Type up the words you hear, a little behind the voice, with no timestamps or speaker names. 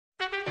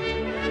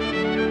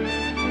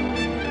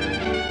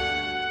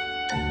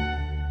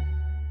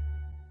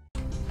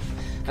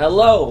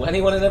Hello,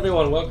 anyone and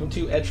everyone. Welcome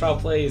to Edtrawl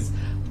Plays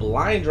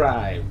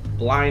Blinddrive.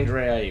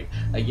 Blinddrive,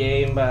 a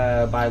game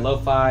by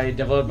lo-fi,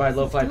 developed by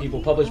lo-fi people,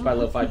 published by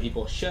lo-fi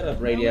people. Shut up,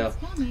 radio.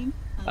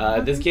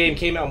 This game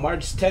came out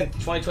March 10th,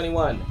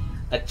 2021.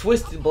 A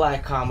twisted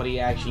black comedy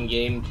action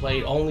game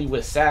played only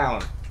with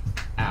sound.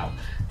 Ow.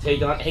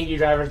 Take on angry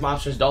drivers,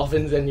 mobsters,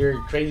 dolphins, and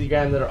your crazy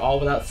grandmother all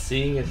without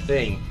seeing a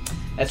thing.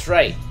 That's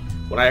right.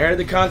 When I heard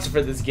the concept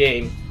for this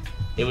game,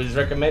 it was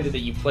recommended that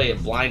you play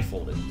it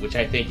blindfolded, which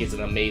I think is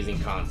an amazing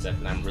concept,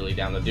 and I'm really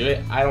down to do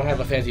it. I don't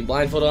have a fancy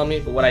blindfold on me,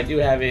 but what I do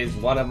have is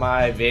one of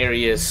my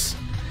various,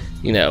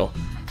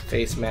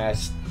 face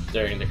masks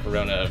during the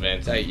Corona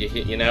events.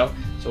 You know.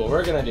 So what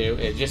we're gonna do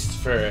is just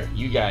for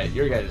your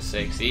guys'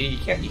 sake. See, you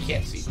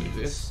can't see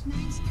through this,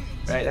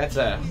 right? That's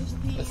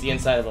the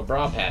inside of a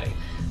bra padding.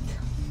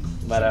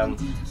 But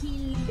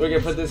we're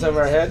gonna put this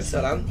over our heads.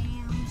 Hold on.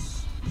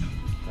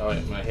 Oh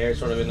wait, my hair's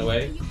sort of in the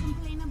way.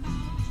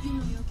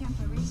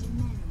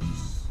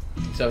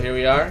 So here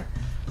we are.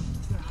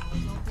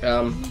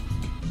 Alright,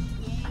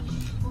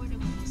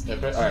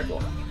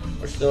 cool.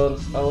 We're still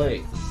in, oh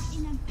wait.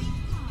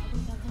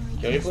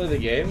 Can we play the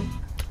game?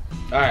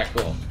 Alright,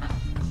 cool.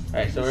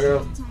 Alright, so we're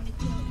gonna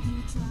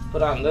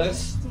put on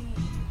this.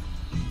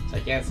 So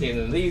I can't see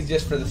any of these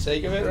just for the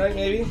sake of it, right,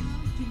 maybe?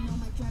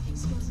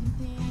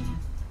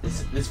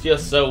 This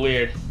feels so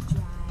weird.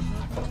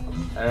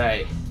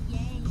 Alright.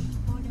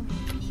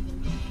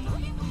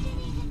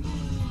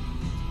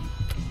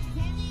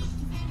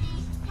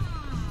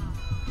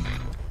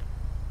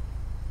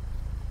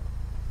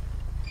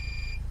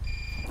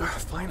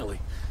 Finally.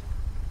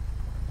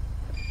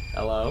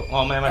 Hello?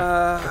 Oh man,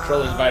 my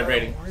controller's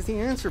vibrating. Where's the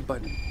answer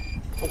button?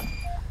 Oh.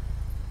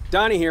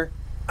 Donnie here.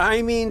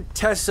 I mean,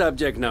 test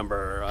subject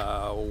number.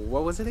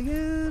 What was it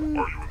again?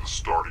 Are you in the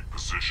starting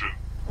position?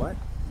 What?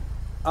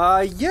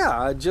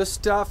 Yeah,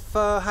 just off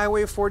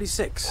Highway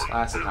 46.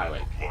 Classic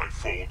highway.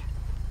 Blindfold?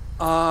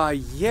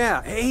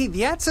 Yeah. Hey,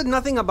 the ad said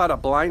nothing about a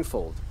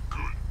blindfold.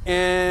 Good.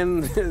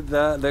 And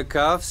the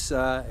cuffs,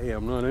 hey,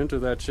 I'm not into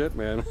that shit,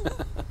 man. Is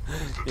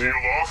the deal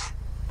off?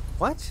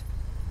 What?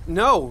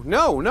 No,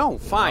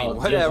 fine, No,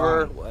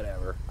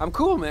 whatever. I'm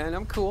cool, man,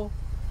 I'm cool.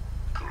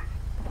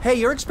 Hey,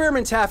 your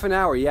experiment's half an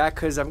hour, yeah?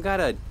 Because I've got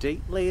a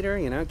date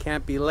later,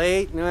 can't be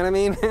late, you know what I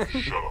mean?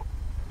 Shut up.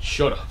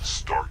 Shut up.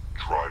 Start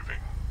driving.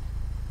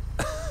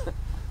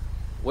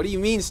 What do you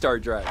mean,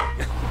 start driving?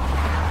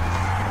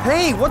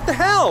 Hey, what the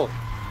hell?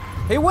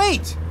 Hey,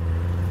 wait!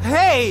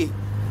 Hey!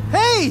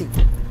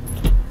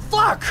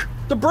 Fuck!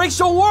 The brakes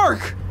don't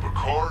work! The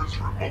car is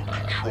remote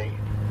controlled,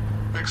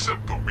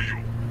 except the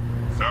wheel.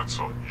 That's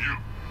on you.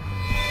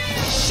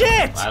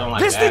 Shit! I don't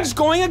like this that. thing's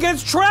going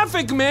against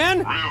traffic, man!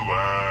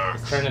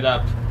 Relax. Turn it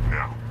up.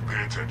 Now,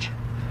 pay attention.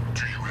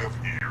 Do you have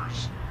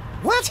ears?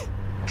 What?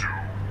 Do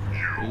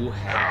you You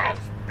have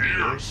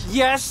ears?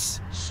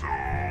 Yes! So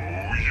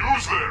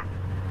use them.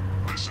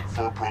 Listen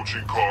for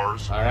approaching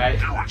cars. All right.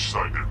 Hear which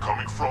side they're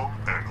coming from,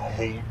 and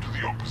hold to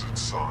the opposite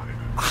side.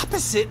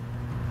 Opposite?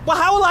 Well,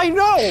 how will I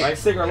know? Right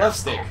stick or left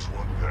stick? Comes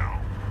one now.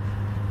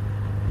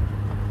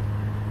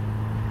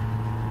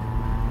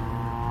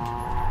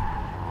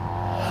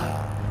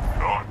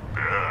 Not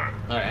bad.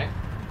 Alright.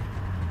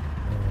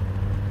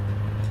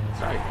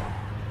 Sorry.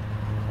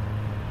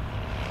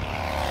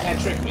 Can't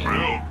trick me.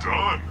 Well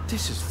done.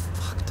 This is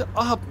fucked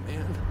up,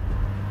 man.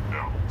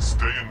 Now,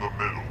 stay in the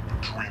middle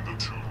between the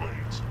two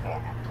lanes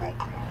on a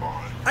broken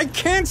line. I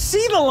can't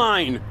see the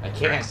line! I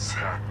can't.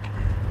 Exactly.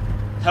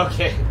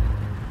 Okay.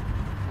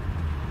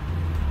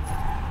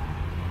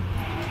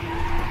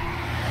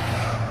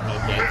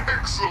 Okay.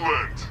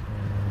 Excellent.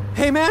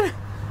 Hey, man,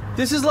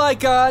 this is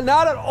like,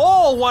 not at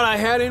all what I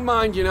had in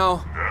mind,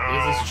 Now,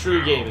 This is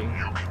true gaming.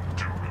 You can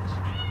do it.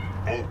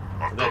 Oh,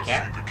 I've that got to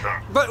cat? see the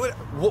cat. But,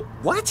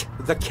 what?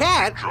 The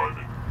cat?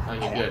 Driving. Oh,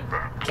 you're good.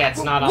 Back.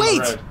 Cat's not on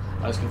Wait! the road.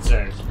 I was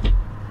concerned.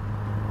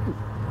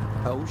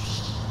 Oh,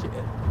 shit.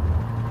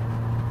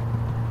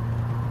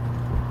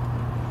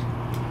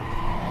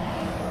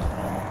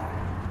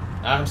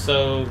 I'm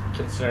so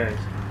concerned.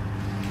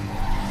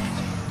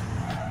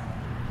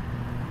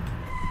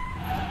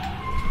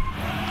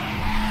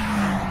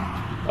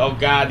 Oh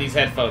god, these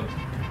headphones.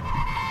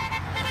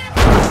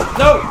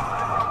 No!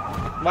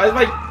 Why is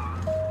my...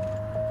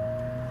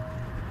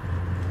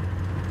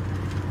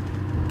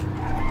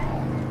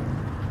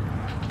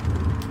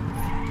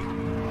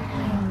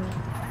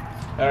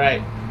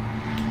 Alright.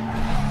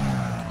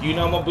 You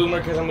know I'm a boomer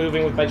because I'm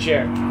moving with my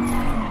chair.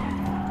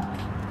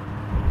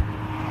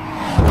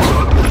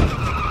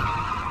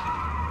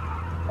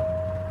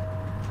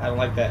 I don't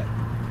like that.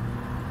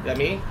 Is that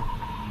me?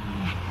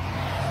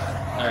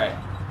 Alright.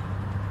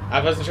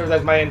 I wasn't sure if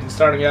that's my engine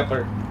starting up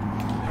or...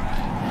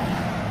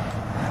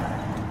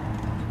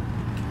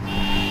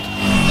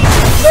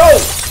 No!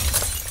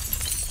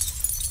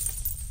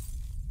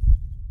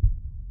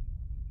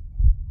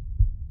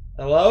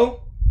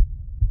 Hello?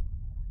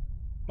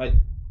 My...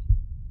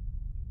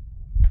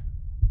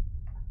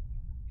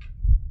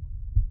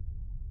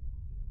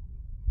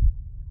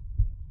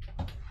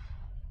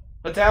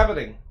 What's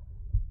happening?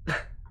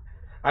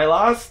 I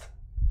lost?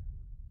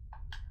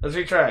 Let's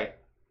retry.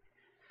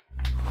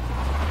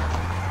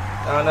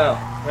 Oh no.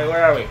 Wait,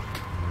 where are we?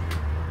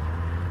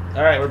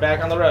 Alright, we're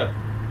back on the road.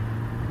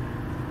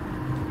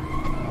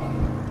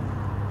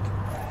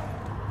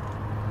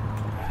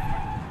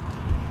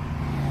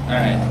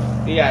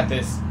 Alright, we got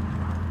this.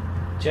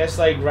 Just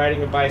like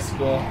riding a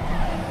bicycle,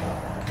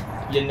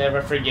 you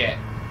never forget.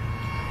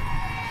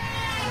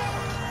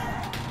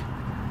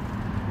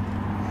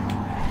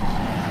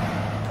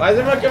 Why is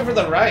everyone going for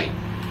the right?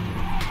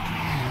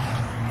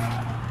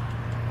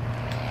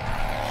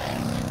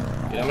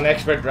 Dude, I'm an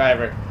expert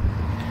driver.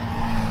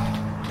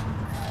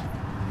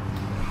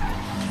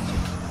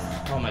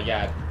 Oh my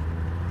god.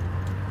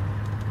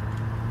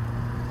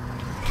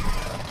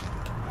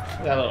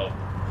 That little...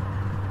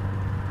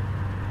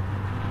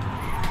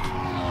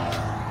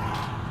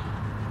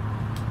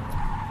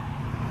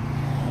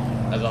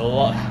 That's a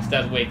lot.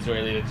 That's way too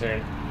early to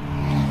turn.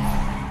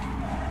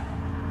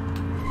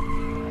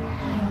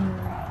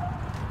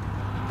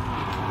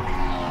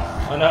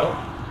 Oh no.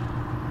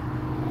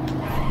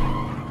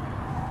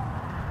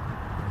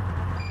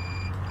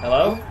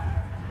 Hello?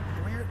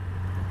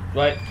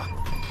 What?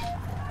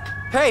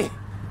 Hey!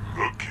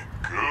 Looking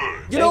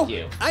good. Thank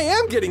you. I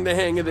am getting the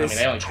hang of I this. mean,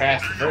 I only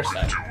crashed the first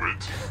time.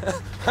 Do it.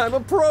 I'm a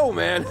pro,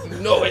 man.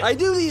 know it. I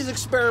do these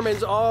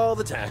experiments all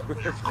the time.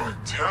 You've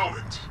got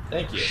talent.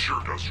 Thank you.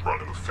 Sure does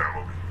run in a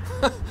family.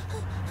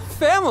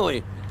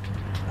 Family.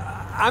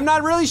 I'm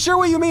not really sure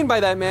what you mean by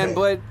that, man,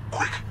 but...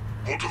 Quick,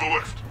 pull to the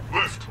left.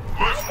 Left.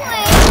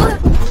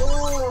 Left.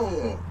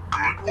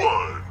 Good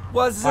one.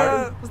 Was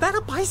that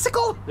a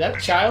bicycle? Is that a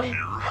child? Hear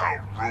how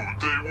rude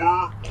they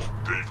were?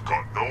 They've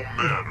got no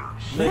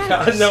manners. They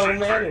got no Straight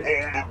manners.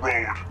 on the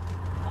road.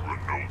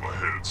 Granola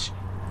heads.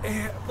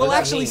 Well, that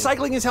actually, mean?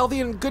 cycling is healthy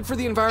and good for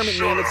the environment,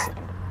 Shut man. It's... up.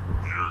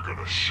 You're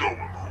gonna show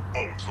him who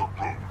owns the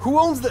road. Who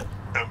owns the...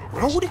 And the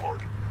Road? best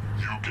part,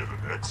 you get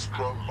an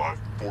extra life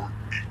for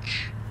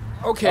each.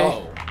 Okay.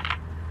 Oh.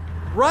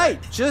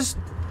 Right, just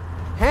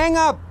hang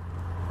up.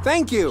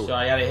 Thank you. So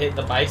I gotta hit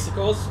the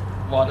bicycles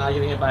while not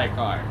getting hit by a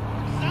car.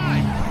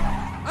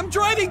 I'm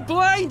driving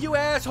blind, you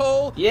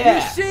asshole. Yeah.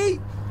 You see?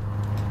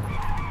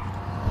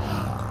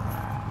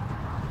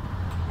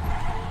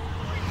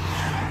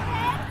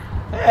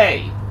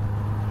 Hey!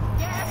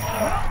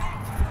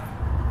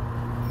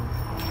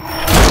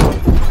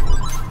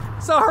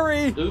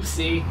 Sorry.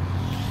 Oopsie.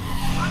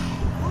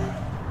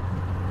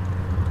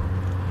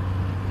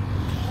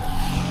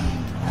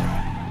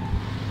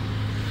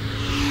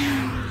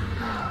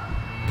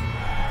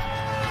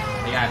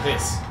 I got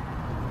this.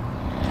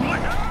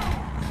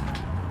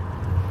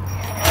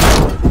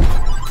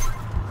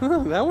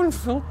 That one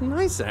felt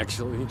nice,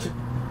 actually.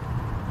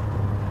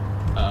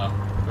 Uh-oh.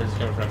 Where's this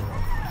coming from?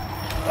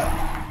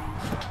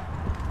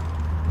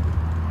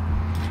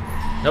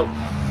 Nope.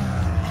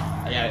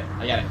 I got it.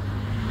 I got it.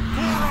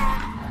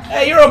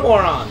 Hey, you're a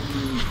moron!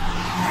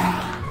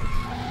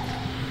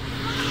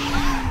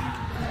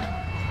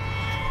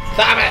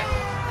 Stop it!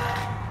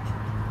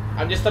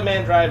 I'm just a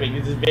man driving.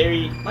 This is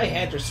very... My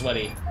hands are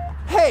sweaty.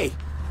 Hey,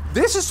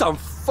 this is some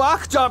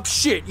fucked up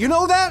shit. You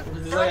know that?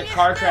 This is like a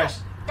car crash.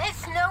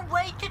 There's no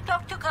way to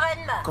talk to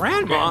Grandma.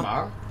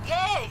 Grandma?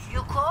 Yes,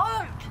 you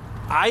called.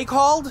 I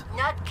called?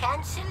 Not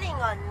canceling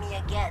on me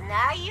again.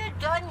 Now you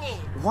done it.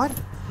 What?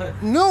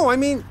 No, I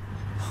mean...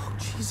 Oh,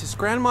 Jesus,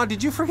 Grandma,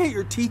 did you forget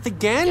your teeth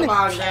again? Come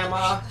on,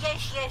 Grandma.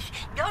 Yes.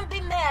 Don't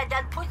be mad.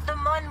 I'll put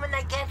them on when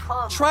I get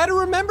home. Try to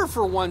remember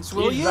for once,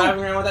 will you?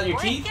 driving around without your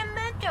What's teeth? the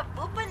matter,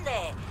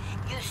 Boobale?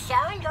 You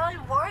sound all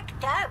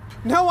worked up.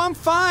 No, I'm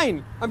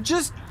fine. I'm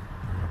just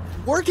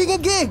working a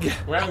gig.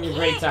 We're having a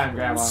great time,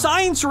 Grandma.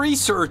 Science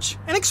research.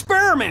 An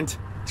experiment.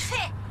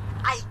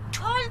 I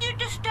told you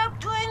to stop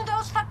doing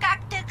those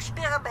fakakta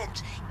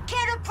experiments.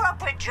 Get a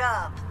proper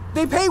job.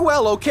 They pay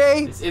well,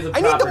 okay? This is a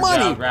I need proper the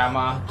money. job,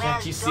 Grandma. Well,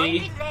 Can't you see?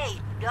 Don't be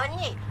late, don't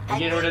you? I'm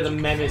getting rid of the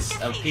menace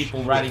of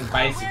people riding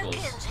bicycles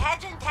Wilkins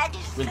hasn't had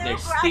his with their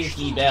third brush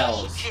stinky in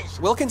bells. ages.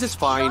 Wilkins is He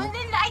fine.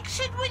 only likes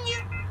it when you...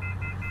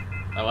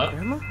 Hello?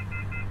 Grandma?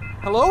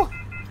 Hello?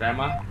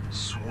 Grandma?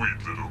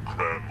 Sweet little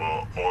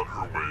grandma on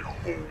her way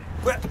home.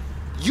 What?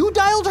 You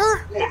dialed her?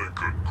 What a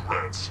good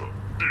grandson.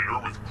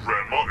 Dinner with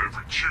grandma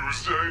every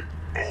Tuesday?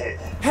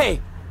 Oh, Hey,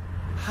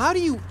 how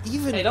do you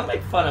even... Hey, don't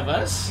make fun of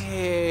us.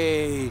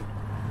 Hey,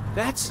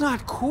 that's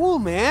not cool,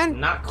 man.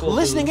 Not cool.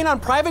 Listening in on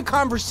private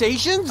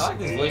conversations? I like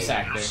this voice you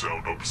actor.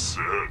 sound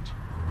upset.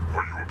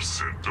 Are you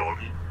upset,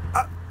 Donnie?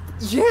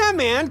 Yeah,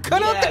 man.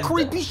 Cut out Yeah, the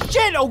creepy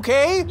shit,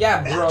 okay?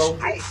 Yeah, It's bro.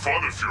 no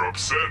fun if you're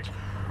upset.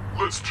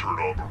 Let's turn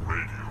on the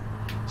radio.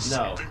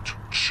 No. Something to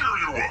cheer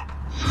you up.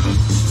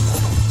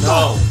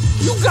 No.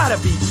 You gotta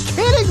be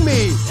kidding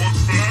me.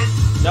 What's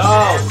that? No.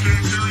 I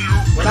can't hear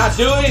you. We're not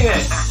doing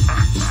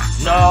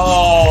this.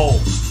 No.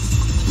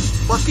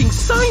 Fucking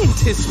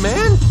scientist,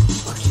 man.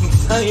 Fucking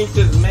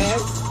scientist, man.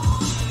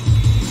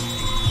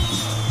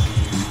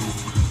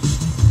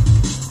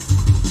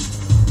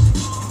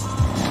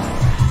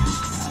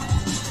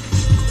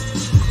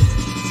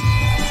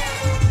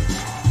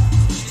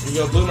 We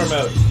go boomer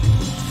mode.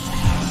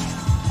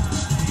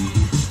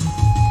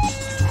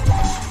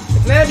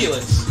 It's an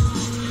ambulance.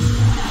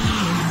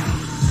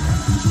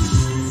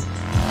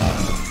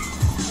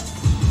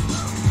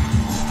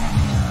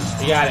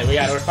 We got it,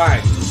 we're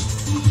fine.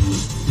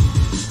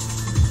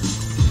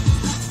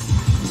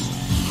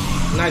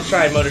 Nice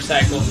try,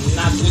 motorcycle.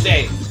 Not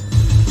today.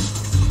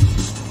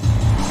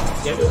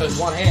 Give it with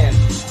one hand.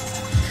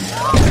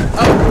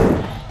 Oh!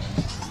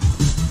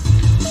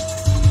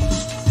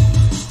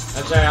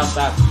 That's right, I'll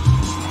stop.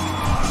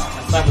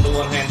 I'll stop with the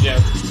one hand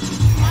joke.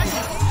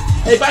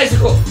 Hey,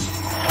 bicycle!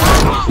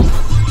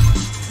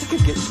 I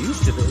could get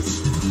used to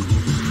this.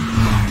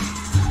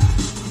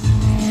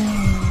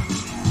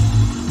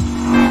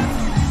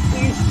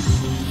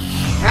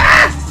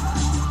 Ah!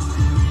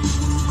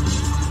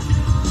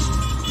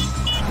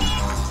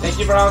 Thank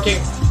you for honking.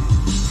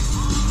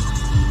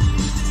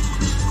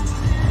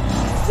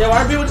 Yeah,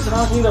 why are people just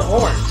honking their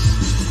horns?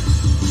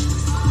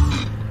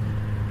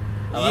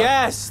 Hello?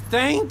 Yes,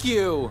 thank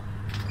you.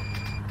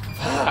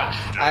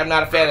 I'm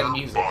not a fan of the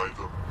music. By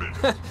the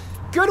minute.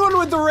 Good one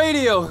with the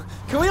radio.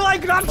 Can we,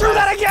 like, not do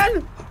that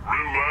again?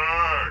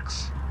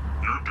 Relax.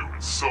 You're doing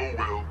so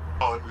well,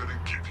 I'm gonna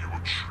give you a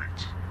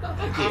treat.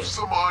 Have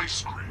some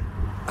ice cream.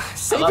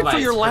 Save love it for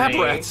your ice lab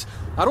cream. rats.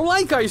 I don't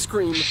like ice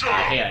cream. Shut I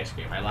up. hate ice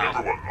cream. I love it.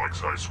 Everyone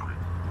likes ice cream.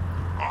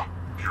 Ah,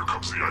 here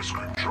comes the ice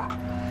cream truck.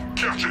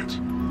 Catch it.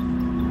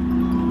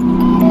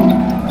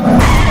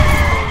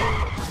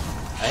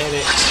 I hit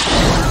it.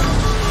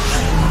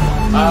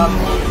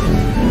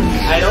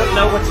 I don't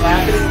know what's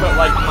happening, but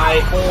like my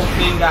whole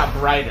thing got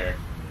brighter.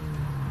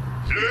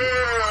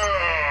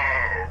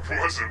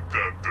 Yeah! Wasn't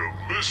that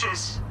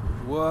delicious?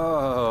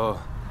 Whoa.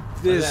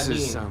 This does that is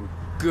mean? some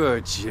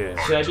good shit.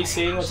 Should I be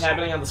seeing what's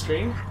happening on the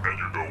screen? And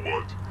you know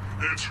what?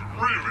 It's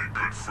really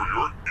good for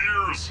your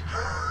ears.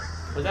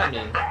 What does that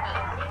mean?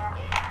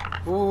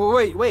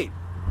 Wait. What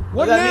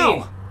What does that now?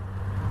 mean?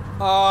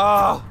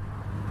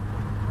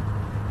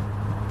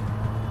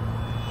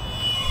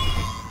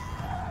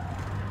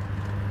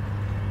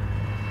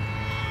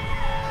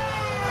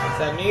 What's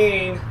that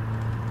mean?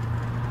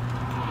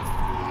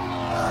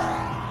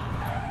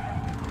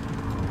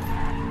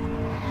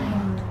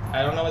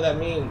 I don't know what that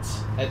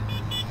means.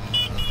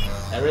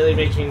 That really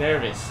makes me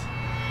nervous.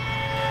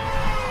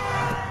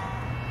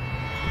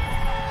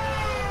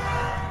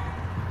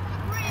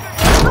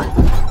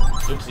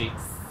 Oopsie.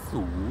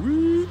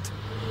 Sweet.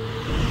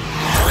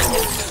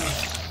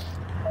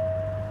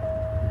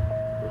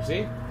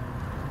 Oopsie.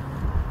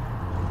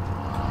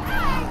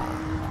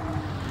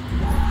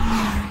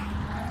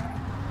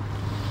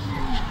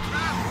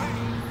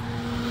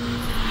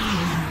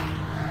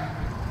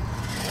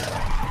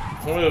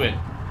 We're moving.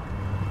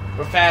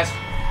 We're fast.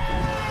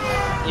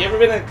 You ever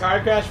been in a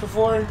car crash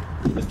before?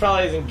 This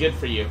probably isn't good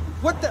for you.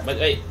 What the? But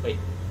wait. Hey!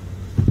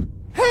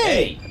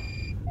 Hey!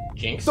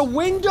 Jinx? The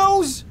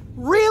windows?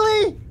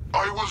 Really?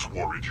 I was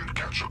worried you'd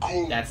catch a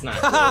cold. That's not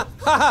Haha, cool.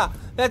 haha.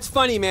 That's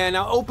funny, man.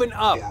 Now open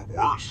up. Or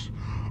worse,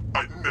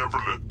 I'd never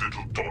let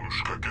little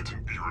Donushka get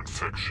an ear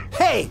infection.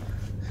 Hey!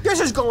 This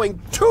is going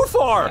too I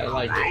far!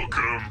 like it.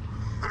 Welcome.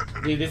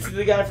 Dude, this is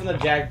the guy from the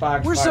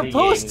Jackbox We're Party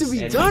supposed to games,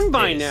 be and done he's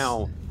by this.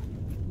 now.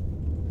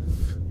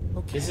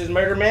 This is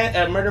Murder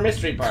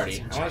Mystery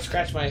Party. I want to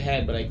scratch my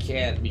head, but I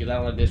can't because I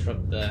don't want to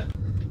disrupt the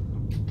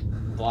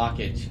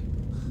blockage.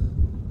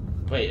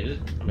 Wait,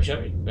 am I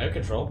showing you? Do I have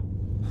control?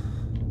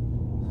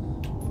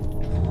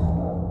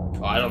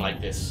 Oh, I don't like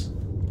this.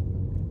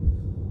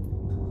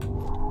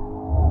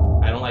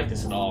 I don't like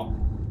this at all.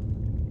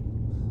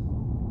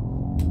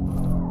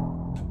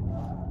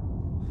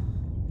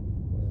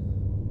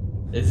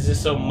 This is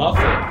just so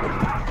muffled.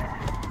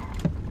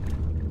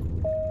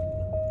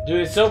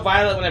 Dude, it's so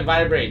violent when it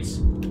vibrates.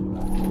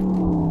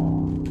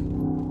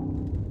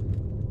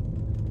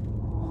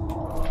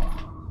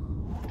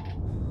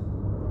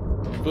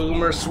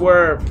 Boomer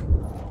swerve.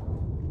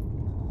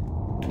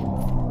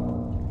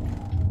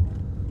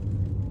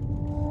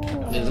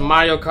 There's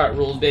Mario Kart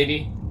rules,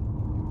 baby.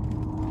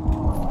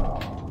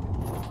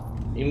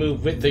 You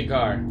move with the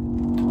car.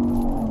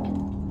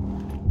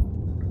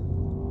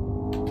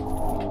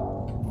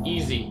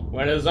 Easy.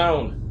 We're in a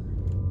zone.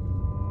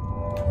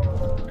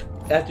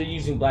 After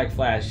using Black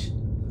Flash,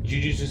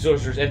 Jujutsu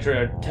sorcerers enter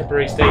a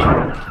temporary state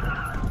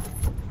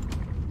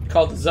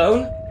called the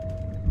zone.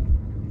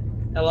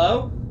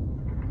 Hello?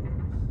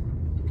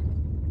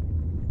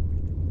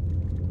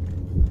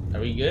 Are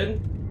we good?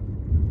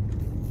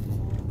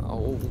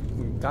 Oh,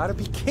 you gotta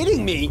be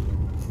kidding me!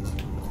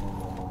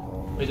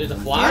 Wait, there's a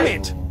fly?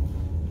 Damn it!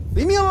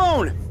 Leave me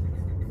alone!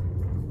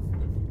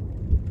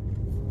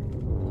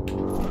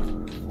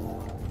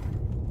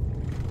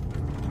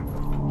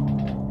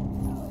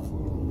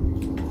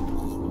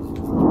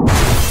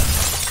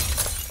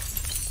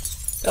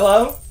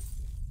 Hello?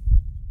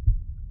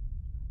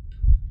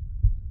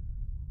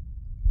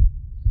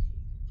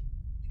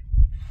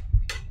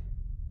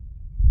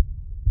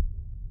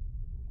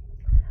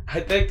 I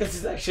think this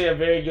is actually a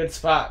very good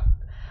spot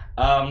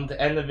to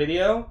end the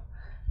video.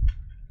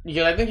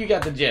 Because I think you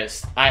got the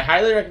gist. I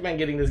highly recommend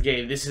getting this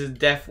game. This is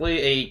definitely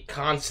a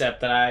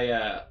concept that I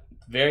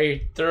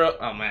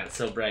oh man, it's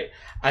so bright.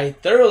 I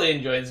thoroughly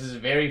enjoy. This is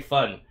very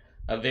fun.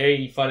 A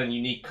very fun and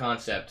unique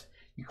concept.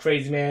 You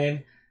crazy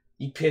man.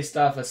 You pissed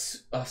off a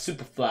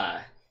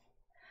Superfly.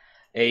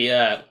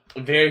 a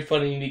very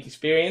fun and unique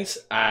experience.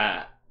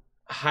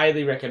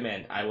 Highly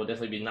recommend. I will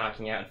definitely be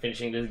knocking out and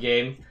finishing this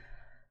game.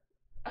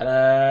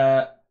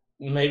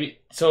 Maybe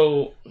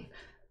so.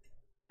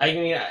 I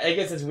mean, I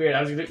guess it's weird.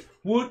 I was like,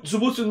 what's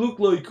it look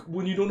like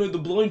when you don't have the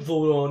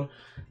blindfold on?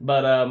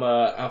 But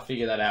I'll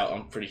figure that out.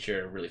 I'm pretty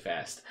sure really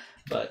fast.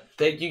 But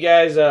thank you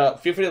guys.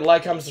 Feel free to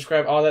like, comment,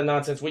 subscribe, all that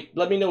nonsense.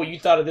 Let me know what you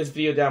thought of this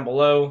video down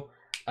below.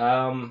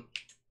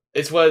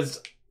 This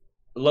was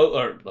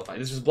Lo-Fi.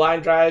 This was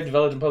Blinddrive,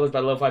 developed and published by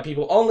Lo-Fi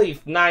people. Only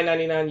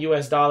 $9.99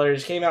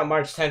 US. Came out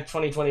March 10th,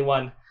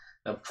 2021.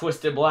 The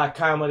twisted black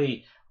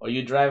comedy, or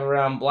you drive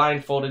around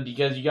blindfolded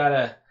because you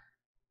gotta.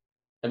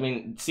 I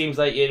mean, it seems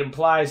like it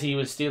implies he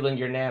was stealing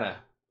your Nana,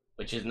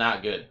 which is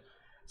not good.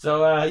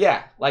 So,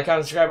 yeah, like,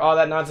 comment, subscribe, all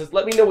that nonsense.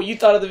 Let me know what you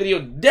thought of the video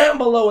down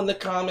below in the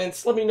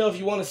comments. Let me know if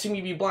you want to see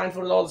me be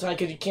blindfolded all the time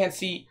because you can't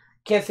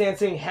stand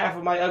seeing half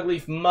of my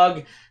ugly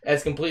mug.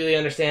 That's completely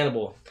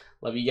understandable.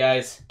 Love you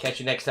guys. Catch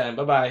you next time.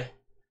 Bye-bye.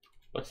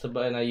 What's the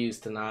button I use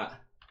to not...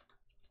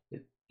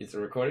 Is the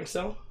recording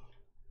still?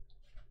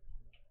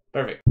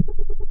 Perfect.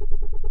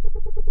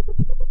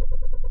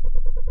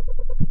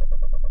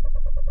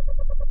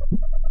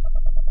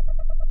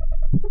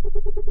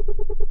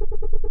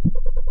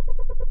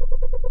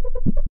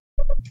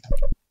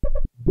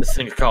 This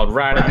thing's called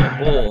riding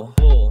the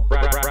bull.